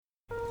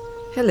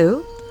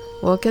Hello,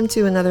 welcome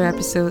to another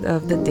episode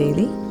of The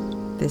Daily.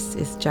 This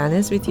is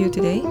Janice with you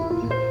today.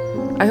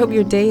 I hope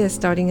your day is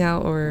starting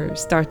out or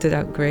started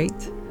out great.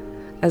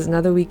 As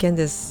another weekend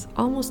is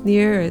almost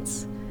near,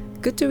 it's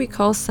good to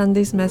recall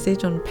Sunday's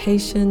message on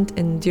patient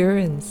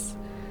endurance.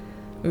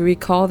 We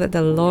recall that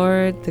the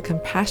Lord, the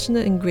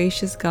compassionate and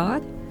gracious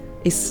God,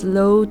 is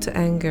slow to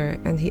anger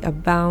and He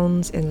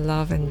abounds in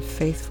love and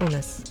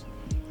faithfulness.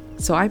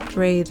 So I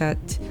pray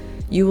that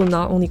you will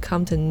not only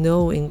come to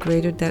know in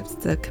greater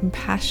depth the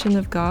compassion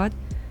of God,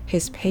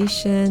 His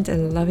patient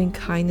and loving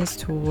kindness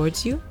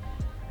towards you,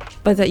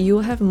 but that you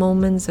will have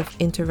moments of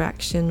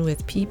interaction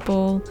with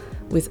people,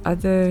 with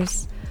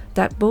others,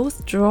 that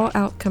both draw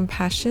out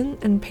compassion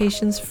and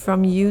patience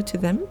from you to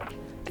them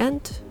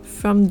and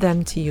from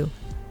them to you.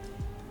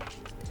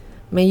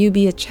 May you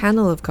be a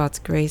channel of God's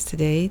grace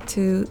today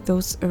to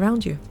those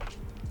around you.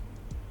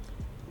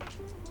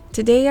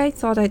 Today I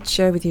thought I'd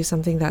share with you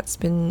something that's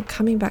been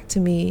coming back to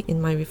me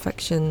in my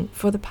reflection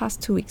for the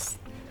past 2 weeks.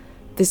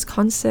 This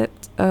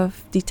concept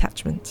of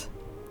detachment.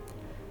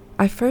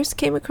 I first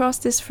came across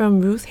this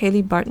from Ruth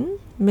Haley Barton,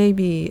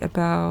 maybe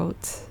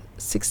about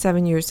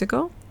 6-7 years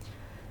ago,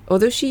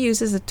 although she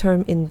uses the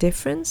term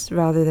indifference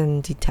rather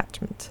than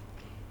detachment.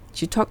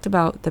 She talked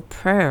about the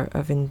prayer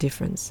of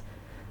indifference.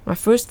 My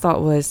first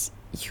thought was,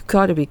 you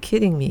gotta be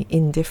kidding me,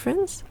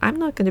 indifference? I'm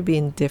not gonna be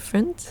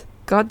indifferent.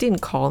 God didn't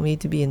call me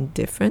to be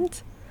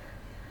indifferent.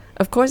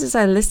 Of course, as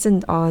I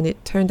listened on,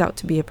 it turned out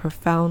to be a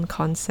profound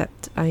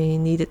concept I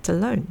needed to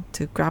learn,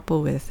 to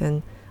grapple with,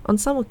 and on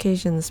some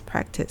occasions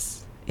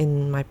practice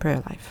in my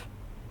prayer life.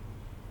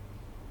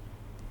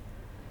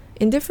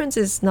 Indifference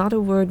is not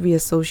a word we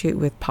associate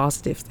with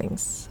positive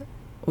things.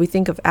 We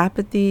think of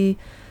apathy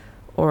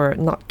or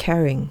not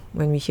caring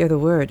when we hear the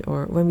word,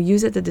 or when we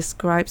use it to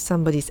describe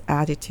somebody's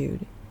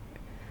attitude.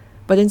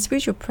 But in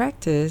spiritual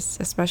practice,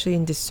 especially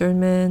in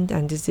discernment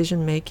and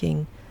decision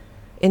making,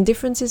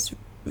 indifference is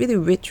really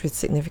rich with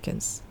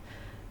significance,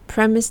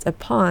 premised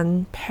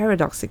upon,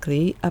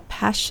 paradoxically, a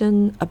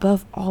passion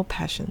above all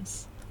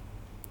passions.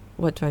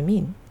 What do I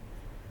mean?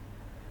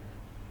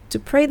 To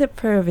pray the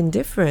prayer of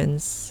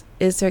indifference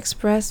is to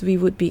express we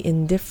would be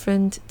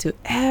indifferent to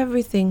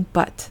everything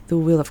but the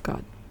will of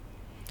God.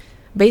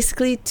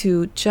 Basically,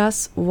 to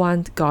just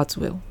want God's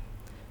will,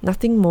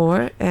 nothing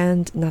more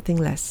and nothing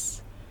less.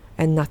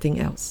 And nothing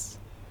else.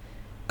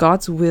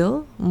 God's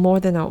will more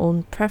than our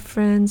own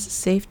preference,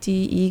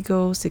 safety,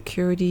 ego,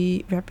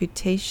 security,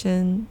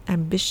 reputation,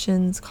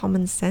 ambitions,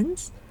 common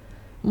sense,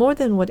 more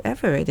than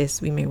whatever it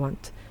is we may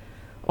want.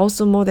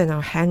 Also more than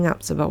our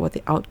hang-ups about what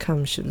the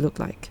outcome should look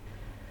like.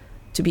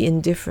 To be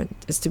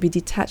indifferent is to be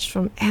detached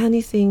from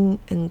anything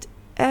and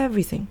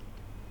everything.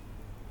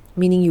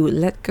 Meaning you would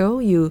let go,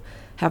 you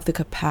have the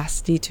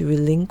capacity to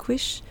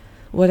relinquish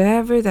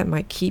whatever that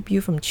might keep you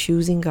from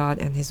choosing God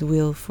and His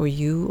will for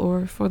you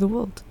or for the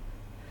world.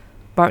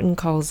 Barton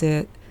calls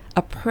it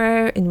a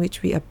prayer in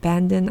which we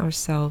abandon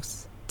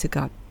ourselves to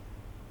God.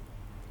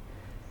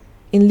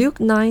 In Luke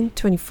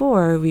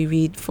 9:24, we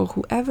read, "For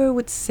whoever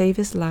would save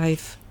his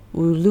life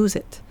will lose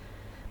it,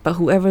 but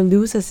whoever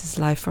loses his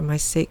life for my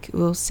sake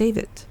will save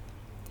it."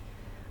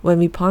 When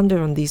we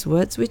ponder on these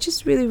words, which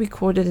is really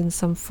recorded in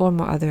some form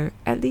or other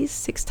at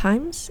least 6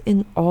 times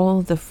in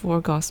all the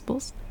 4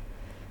 Gospels,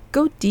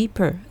 go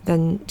deeper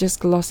than just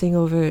glossing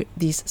over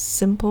these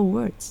simple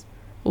words.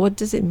 What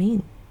does it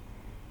mean?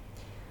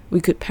 We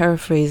could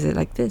paraphrase it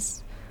like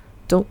this: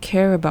 don't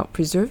care about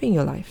preserving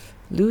your life.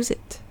 Lose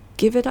it.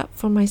 Give it up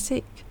for my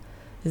sake.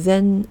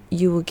 Then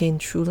you will gain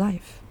true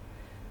life.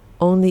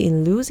 Only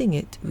in losing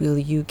it will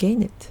you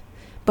gain it.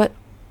 But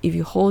if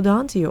you hold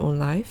on to your own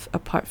life,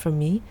 apart from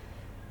me,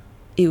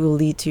 it will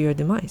lead to your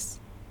demise.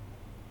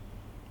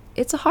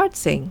 It's a hard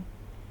saying,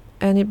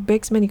 and it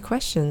begs many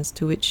questions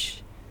to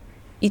which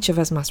each of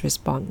us must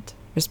respond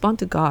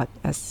to God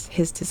as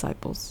His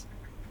disciples.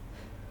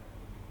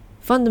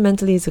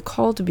 Fundamentally, it's a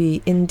call to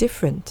be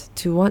indifferent,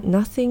 to want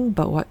nothing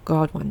but what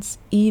God wants,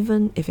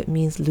 even if it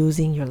means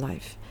losing your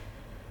life.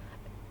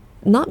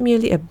 Not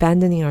merely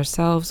abandoning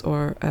ourselves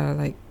or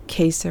like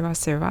que sera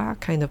sera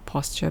kind of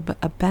posture, but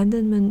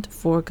abandonment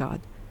for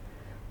God.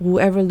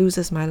 Whoever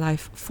loses my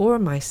life for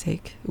my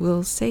sake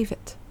will save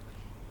it.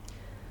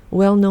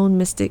 Well-known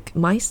mystic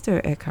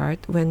Meister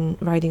Eckhart, when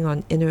writing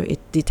on inner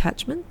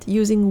detachment,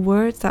 using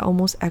words that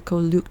almost echo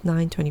Luke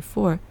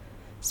 9:24,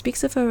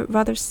 speaks of a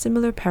rather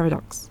similar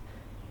paradox.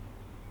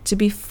 To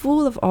be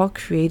full of all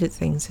created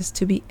things is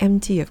to be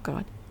empty of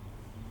God.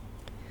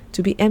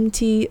 To be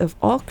empty of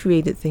all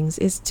created things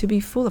is to be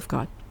full of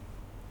God.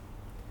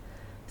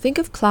 Think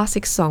of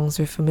classic songs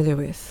we're familiar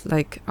with,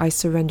 like I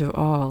Surrender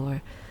All,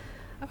 or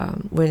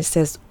when it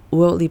says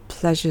worldly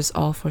pleasures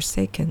all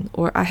forsaken,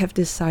 or I have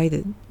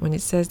decided, when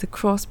it says the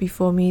cross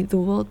before me, the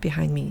world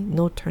behind me,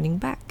 no turning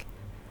back.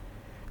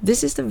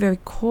 This is the very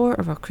core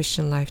of our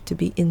Christian life, to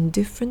be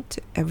indifferent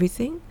to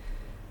everything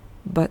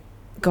but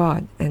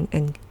God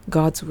and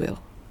God's will.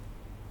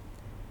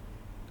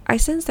 I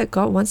sense that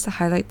God wants to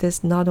highlight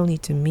this not only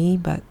to me,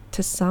 but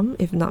to some,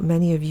 if not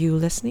many of you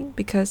listening,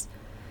 because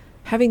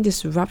having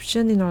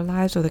disruption in our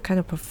lives or the kind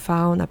of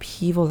profound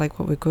upheaval like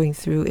what we're going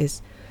through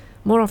is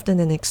more often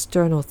an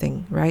external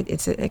thing, right?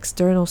 It's an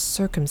external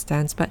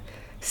circumstance, but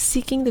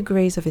seeking the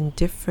grace of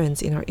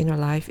indifference in our inner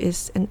life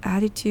is an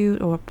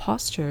attitude or a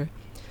posture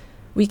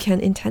we can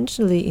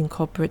intentionally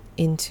incorporate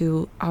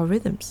into our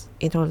rhythms,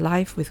 in our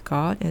life with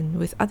God and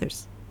with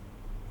others.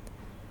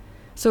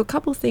 So a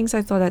couple things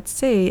I thought I'd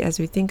say as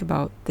we think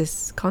about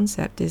this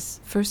concept is,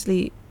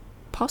 firstly,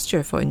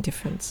 posture for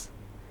indifference.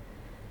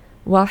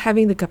 While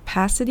having the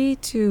capacity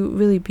to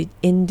really be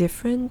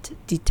indifferent,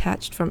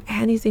 detached from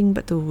anything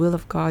but the will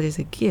of God is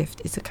a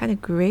gift, it's a kind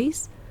of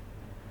grace,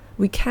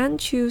 we can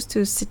choose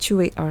to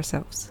situate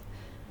ourselves.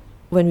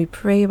 When we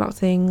pray about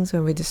things,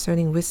 when we're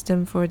discerning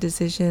wisdom for a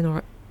decision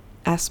or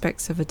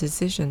aspects of a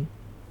decision,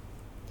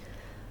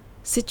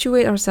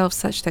 situate ourselves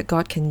such that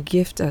God can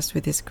gift us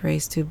with His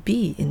grace to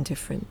be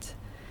indifferent.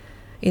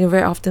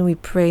 Very often we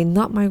pray,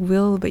 not my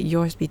will, but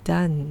yours be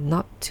done,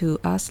 not to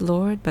us,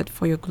 Lord, but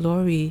for your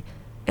glory.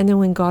 And then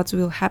when God's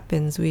will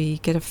happens, we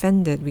get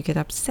offended, we get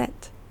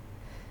upset,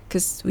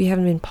 because we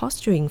haven't been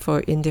posturing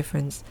for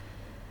indifference.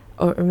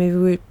 Or maybe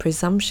we're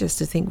presumptuous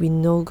to think we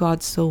know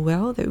God so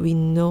well that we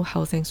know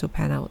how things will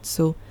pan out.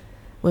 So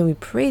when we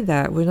pray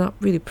that, we're not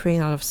really praying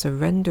out of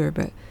surrender,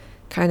 but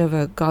kind of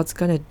a God's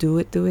gonna do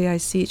it the way I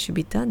see it should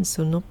be done,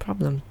 so no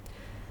problem.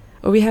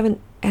 Or we haven't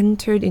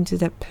entered into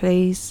that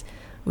place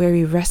where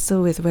we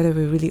wrestle with whether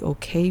we're really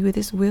okay with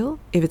His will,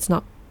 if it's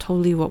not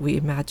totally what we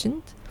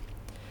imagined,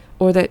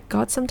 or that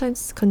God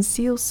sometimes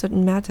conceals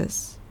certain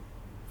matters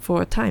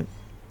for a time.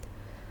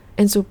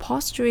 And so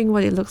posturing,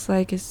 what it looks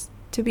like is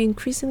to be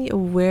increasingly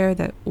aware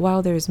that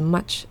while there is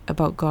much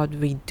about God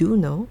we do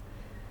know,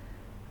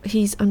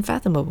 He's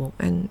unfathomable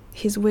and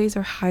His ways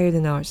are higher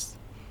than ours,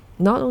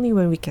 not only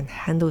when we can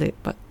handle it,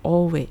 but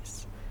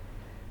always.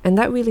 And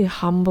that really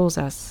humbles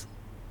us,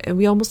 and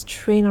we almost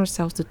train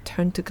ourselves to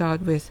turn to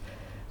God with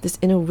this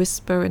inner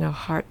whisper in our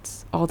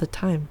hearts all the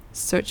time.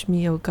 Search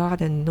me, O God,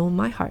 and know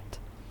my heart.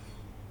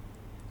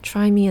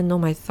 Try me and know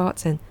my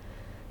thoughts, and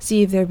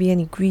see if there be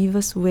any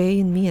grievous way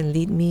in me, and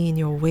lead me in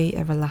your way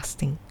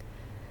everlasting.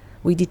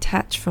 We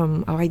detach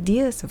from our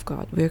ideas of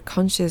God. We're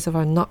conscious of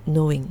our not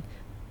knowing,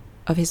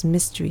 of His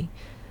mystery.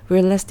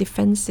 We're less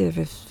defensive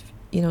if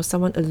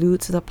someone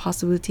alludes to the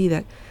possibility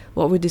that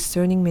what we're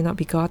discerning may not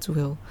be God's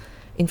will.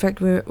 In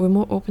fact, we're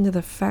more open to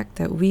the fact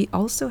that we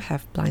also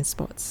have blind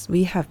spots.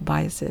 We have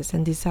biases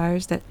and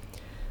desires that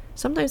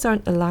sometimes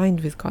aren't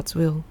aligned with God's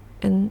will,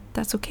 and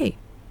that's okay.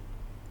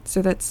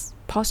 So that's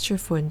posture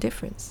for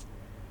indifference.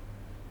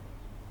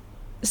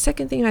 The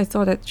second thing I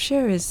thought I'd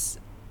share is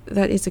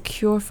that it's a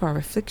cure for our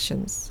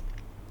afflictions.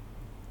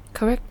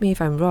 Correct me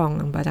if I'm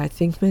wrong, but I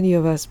think many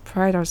of us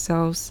pride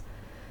ourselves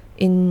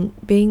in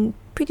being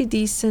pretty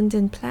decent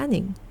in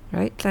planning,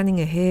 right?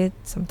 Planning ahead,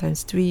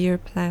 sometimes 3-year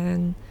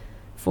plan,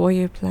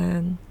 4-year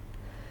plan.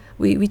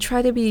 We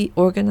try to be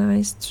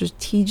organized,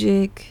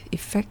 strategic,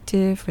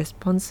 effective,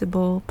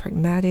 responsible,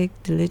 pragmatic,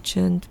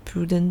 diligent,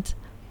 prudent.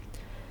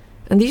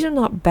 And these are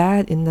not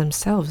bad in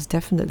themselves,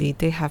 definitely.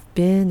 They have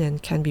been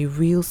and can be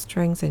real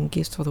strengths and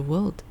gifts for the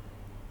world.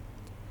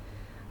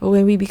 But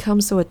when we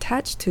become so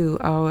attached to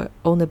our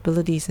own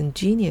abilities and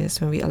genius,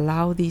 when we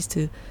allow these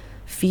to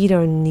feed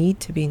our need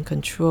to be in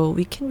control,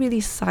 we can really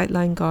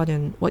sideline God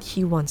and what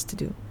He wants to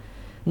do.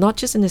 Not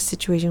just in a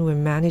situation we're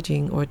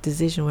managing or a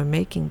decision we're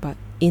making, but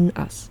in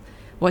us.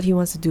 What He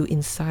wants to do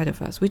inside of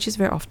us, which is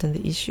very often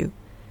the issue.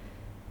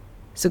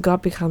 So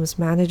God becomes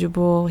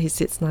manageable. He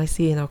sits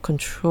nicely in our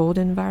controlled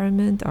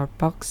environment, our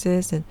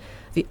boxes, and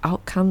the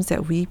outcomes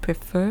that we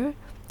prefer,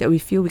 that we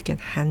feel we can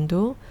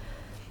handle.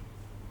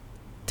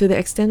 To the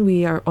extent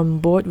we are on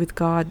board with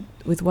God,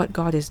 with what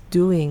God is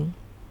doing,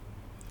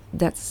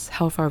 that's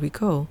how far we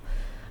go.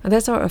 And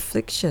that's our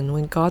affliction,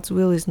 when God's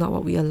will is not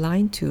what we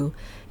align to.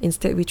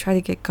 Instead, we try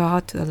to get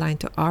God to align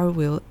to our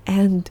will,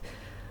 and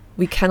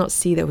we cannot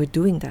see that we're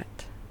doing that.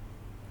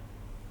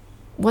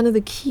 One of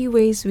the key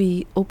ways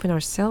we open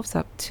ourselves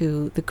up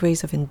to the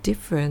grace of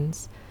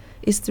indifference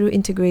is through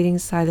integrating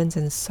silence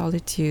and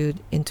solitude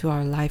into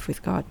our life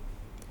with God.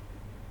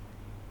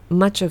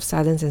 Much of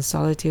silence and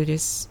solitude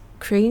is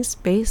creating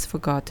space for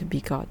God to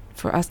be God,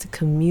 for us to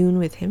commune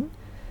with Him,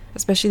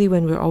 especially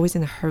when we're always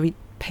in a hurried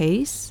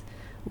pace.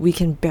 We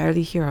can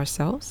barely hear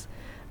ourselves,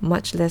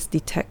 much less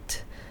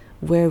detect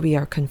where we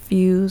are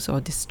confused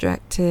or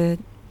distracted,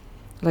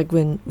 like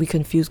when we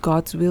confuse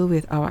God's will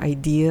with our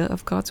idea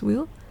of God's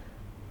will.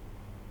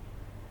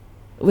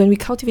 When we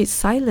cultivate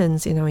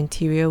silence in our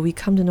interior, we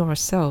come to know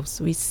ourselves.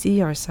 We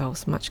see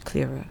ourselves much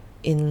clearer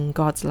in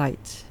God's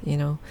light,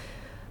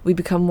 We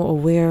become more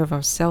aware of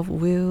our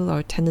self-will,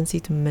 our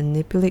tendency to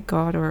manipulate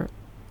God or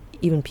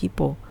even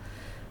people.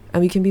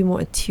 And we can be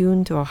more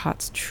attuned to our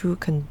heart's true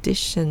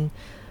condition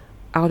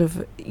out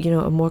of,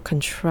 a more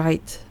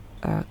contrite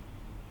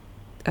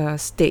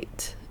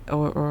state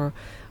or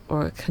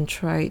a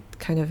contrite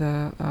kind of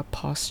a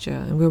posture.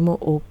 And we're more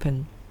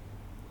open.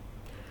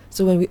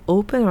 So when we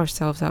open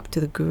ourselves up to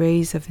the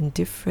grace of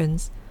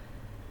indifference,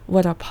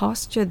 what our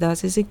posture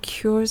does is it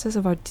cures us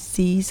of our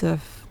disease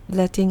of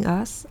letting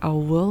us, our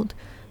world,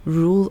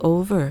 rule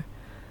over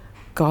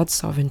God's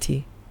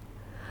sovereignty.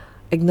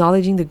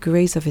 Acknowledging the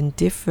grace of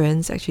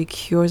indifference actually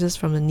cures us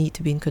from the need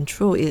to be in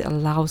control. It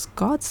allows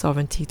God's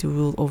sovereignty to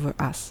rule over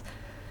us,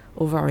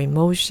 over our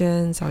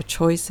emotions, our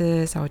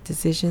choices, our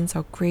decisions,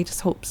 our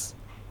greatest hopes.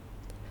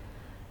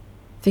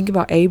 Think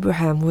about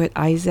Abraham, who had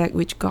Isaac,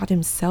 which God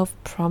himself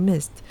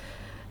promised.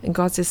 And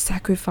God says,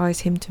 sacrifice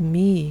him to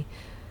me.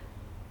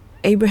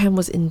 Abraham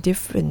was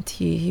indifferent.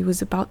 He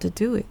was about to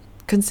do it.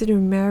 Consider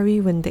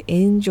Mary when the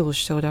angel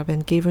showed up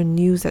and gave her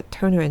news that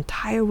turned her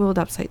entire world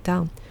upside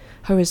down.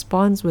 Her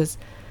response was,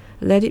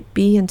 let it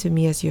be unto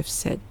me as you have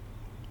said.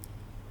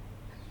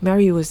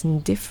 Mary was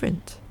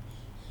indifferent.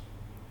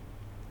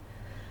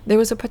 There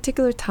was a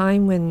particular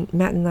time when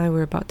Matt and I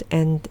were about to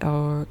end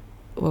our,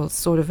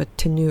 sort of a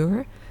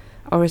tenure,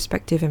 our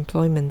respective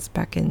employments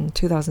back in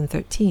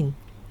 2013.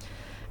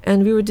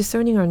 And we were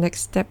discerning our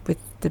next step with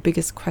the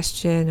biggest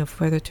question of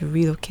whether to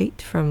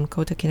relocate from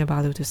Kota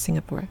Kinabalu to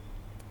Singapore.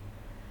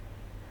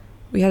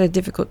 We had a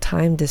difficult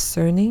time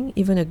discerning,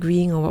 even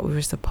agreeing on what we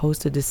were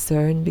supposed to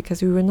discern,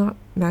 because we were not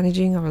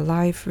managing our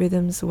life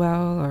rhythms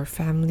well, our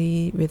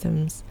family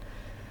rhythms.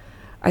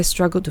 I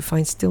struggled to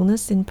find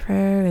stillness in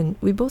prayer, and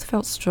we both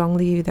felt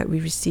strongly that we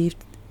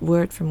received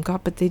word from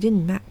God, but they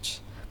didn't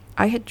match.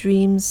 I had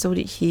dreams, so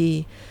did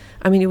he.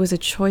 It was a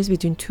choice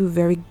between two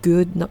very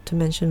good, not to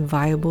mention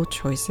viable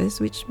choices,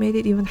 which made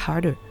it even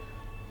harder.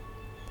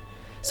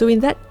 So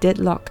in that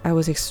deadlock, I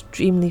was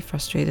extremely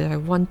frustrated. I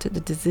wanted the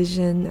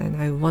decision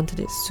and I wanted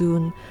it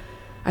soon.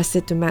 I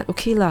said to Matt,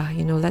 okay lah,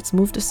 let's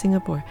move to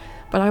Singapore.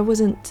 But I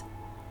wasn't,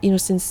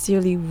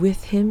 sincerely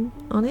with him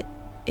on it,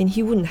 and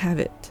he wouldn't have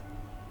it.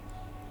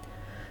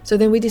 So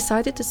then we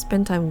decided to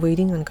spend time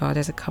waiting on God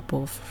as a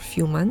couple for a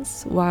few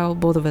months while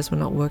both of us were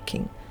not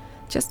working,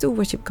 just to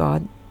worship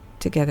God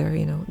together,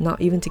 not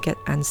even to get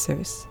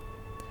answers.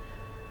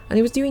 And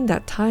it was during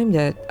that time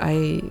that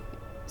I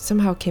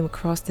somehow came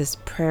across this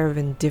prayer of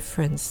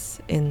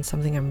indifference in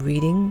something I'm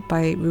reading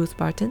by Ruth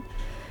Barton.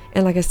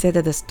 And like I said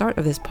at the start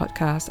of this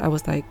podcast, I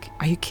was like,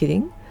 are you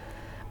kidding?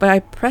 But I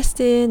pressed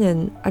in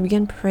and I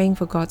began praying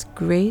for God's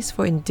grace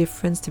for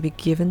indifference to be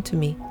given to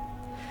me.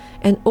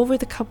 And over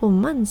the couple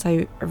months,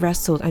 I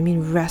wrestled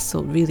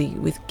really,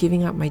 with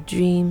giving up my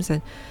dreams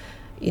and,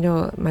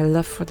 my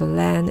love for the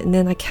land. And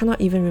then I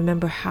cannot even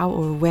remember how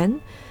or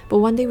when, but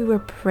one day we were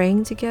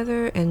praying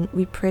together and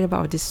we prayed about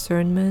our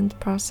discernment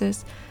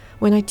process.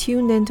 When I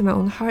tuned into my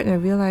own heart and I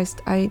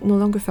realized I no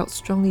longer felt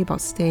strongly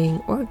about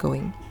staying or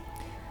going.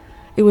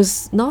 It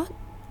was not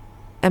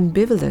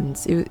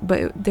ambivalence,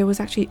 but there was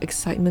actually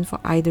excitement for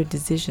either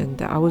decision,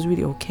 that I was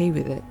really okay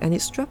with it. And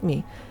it struck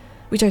me,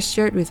 which I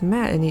shared with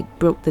Matt, and it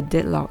broke the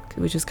deadlock,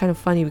 which was kind of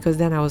funny because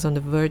then I was on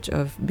the verge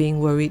of being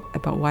worried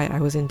about why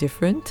I was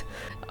indifferent.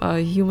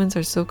 Humans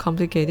are so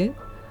complicated.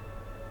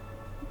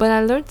 But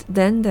I learned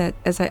then that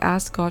as I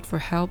asked God for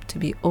help to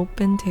be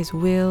open to His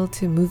will,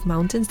 to move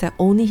mountains that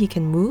only He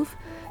can move,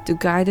 to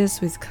guide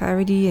us with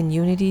clarity and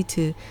unity,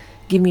 to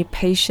give me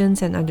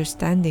patience and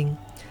understanding,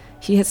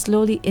 He had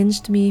slowly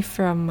inched me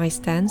from my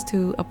stance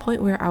to a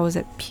point where I was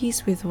at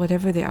peace with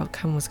whatever the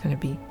outcome was going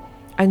to be.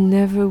 I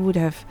never would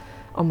have,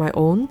 on my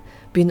own,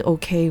 been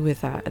okay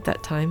with that at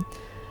that time,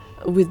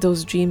 with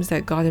those dreams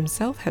that God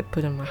Himself had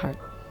put on my heart.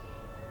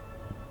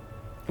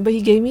 But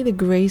He gave me the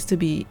grace to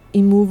be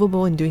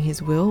immovable in doing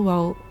His will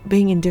while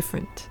being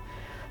indifferent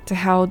to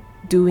how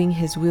doing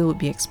His will would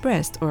be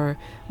expressed, or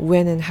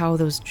when and how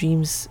those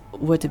dreams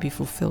were to be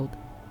fulfilled.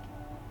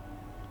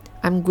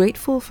 I'm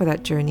grateful for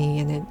that journey,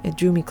 and it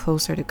drew me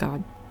closer to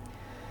God.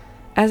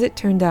 As it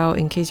turned out,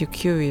 in case you're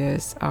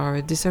curious,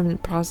 our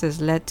discernment process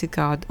led to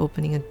God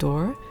opening a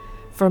door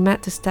for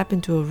Matt to step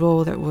into a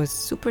role that was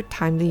super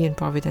timely and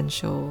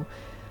providential,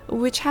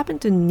 which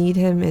happened to need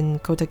him in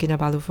Kota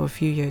Kinabalu for a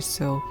few years,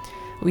 so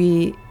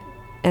we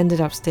ended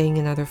up staying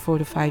another 4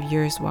 to 5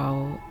 years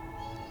while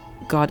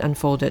God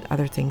unfolded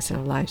other things in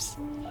our lives.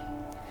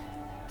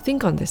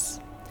 Think on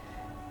this.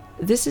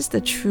 This is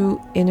the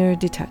true inner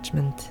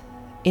detachment.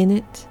 In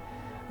it,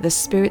 the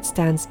spirit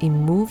stands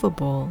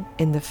immovable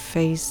in the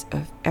face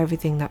of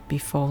everything that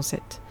befalls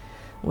it,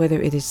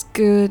 whether it is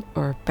good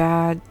or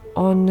bad,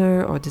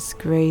 honor or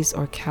disgrace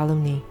or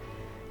calumny,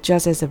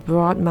 just as a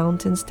broad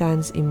mountain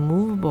stands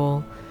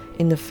immovable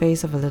in the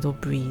face of a little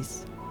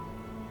breeze.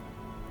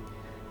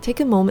 Take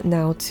a moment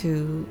now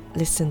to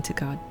listen to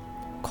God.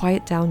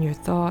 Quiet down your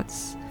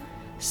thoughts,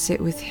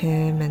 sit with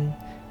Him, and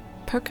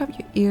perk up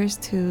your ears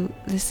to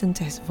listen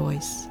to His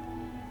voice.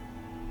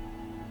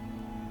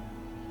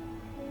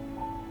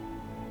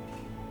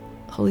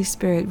 Holy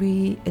Spirit,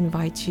 we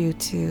invite You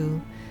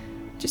to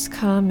just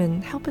come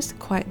and help us to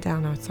quiet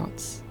down our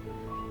thoughts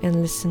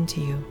and listen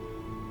to You.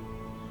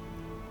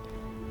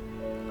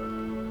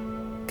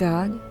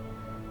 God,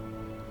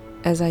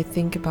 as I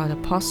think about a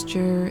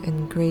posture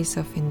and grace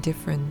of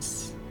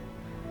indifference,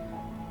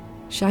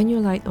 shine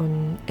Your light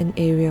on an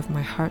area of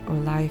my heart or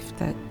life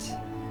that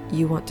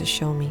You want to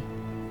show me.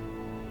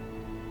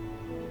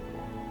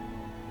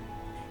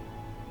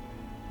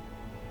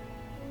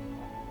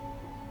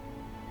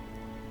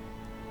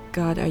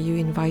 God, are You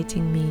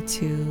inviting me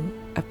to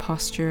a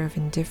posture of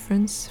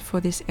indifference for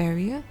this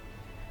area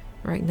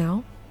right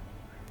now?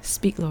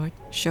 Speak, Lord,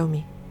 show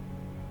me.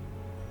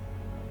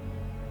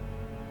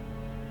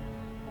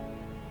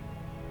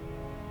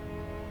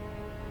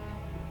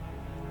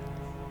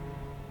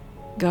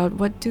 God,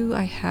 what do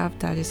I have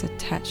that is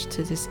attached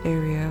to this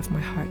area of my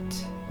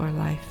heart or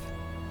life?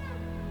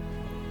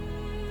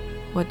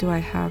 What do I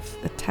have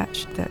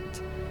attached that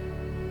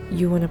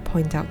you want to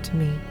point out to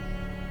me?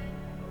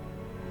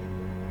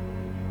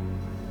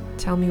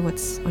 Tell me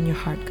what's on your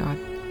heart, God,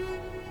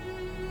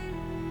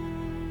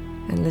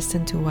 and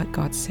listen to what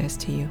God says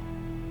to you.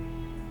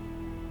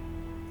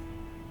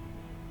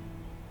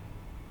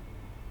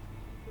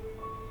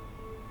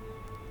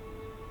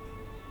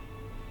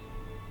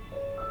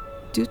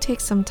 Do take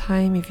some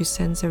time, if you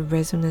sense a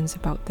resonance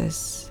about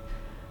this,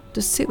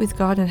 to sit with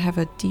God and have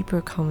a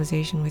deeper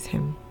conversation with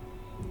Him.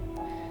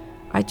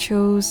 I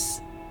chose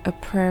a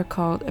prayer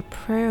called A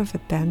Prayer of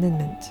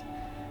Abandonment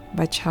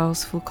by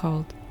Charles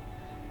Foucault,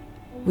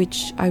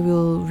 which I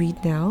will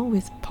read now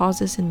with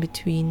pauses in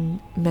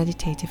between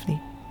meditatively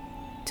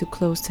to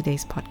close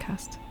today's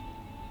podcast.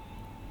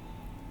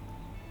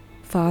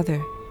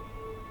 Father,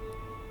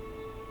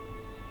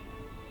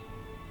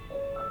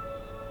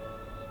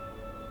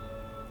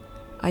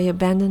 I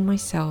abandon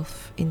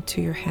myself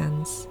into your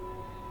hands.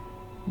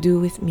 Do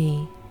with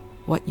me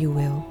what you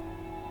will.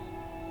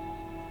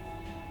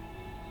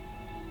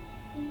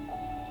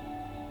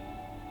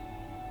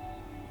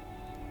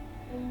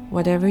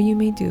 Whatever you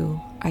may do,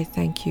 I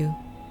thank you.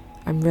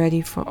 I'm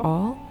ready for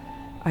all.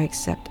 I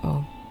accept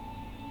all.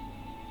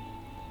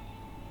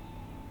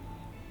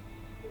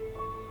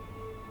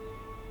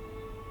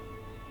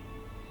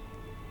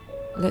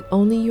 Let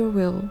only your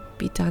will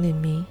be done in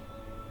me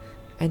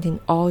and in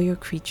all your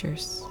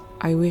creatures.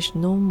 I wish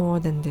no more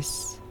than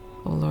this,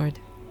 O Lord.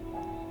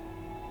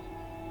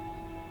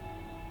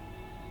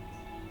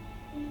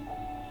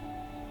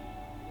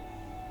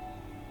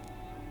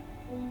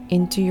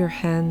 Into your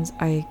hands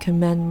I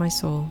commend my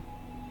soul.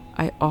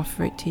 I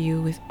offer it to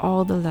you with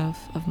all the love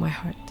of my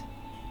heart.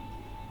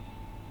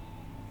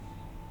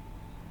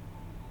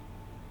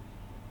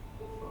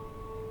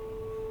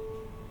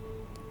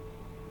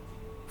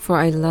 For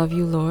I love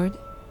you, Lord,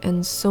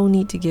 and so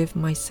need to give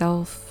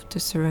myself, to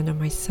surrender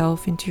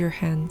myself into your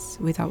hands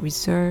without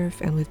reserve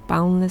and with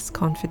boundless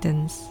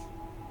confidence.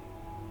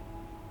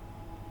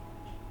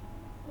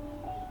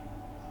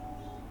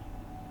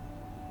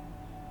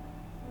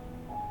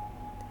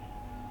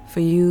 For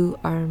you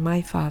are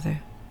my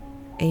Father.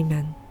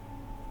 Amen.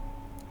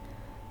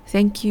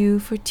 Thank you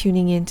for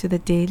tuning in to the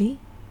Daily.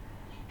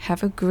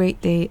 Have a great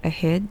day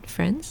ahead,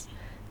 friends.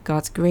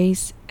 God's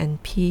grace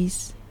and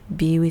peace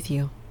be with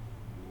you.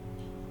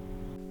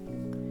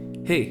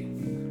 Hey,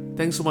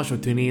 thanks so much for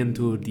tuning in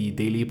to the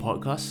Daily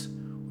Podcast.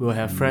 We'll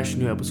have fresh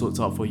new episodes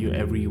out for you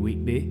every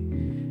weekday.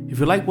 If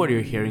you like what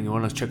you're hearing and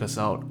want to check us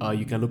out,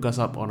 you can look us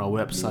up on our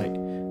website,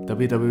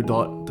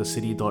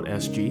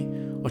 www.thecity.sg,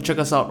 or check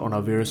us out on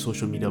our various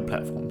social media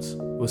platforms.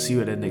 We'll see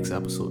you at the next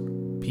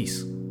episode.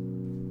 Peace.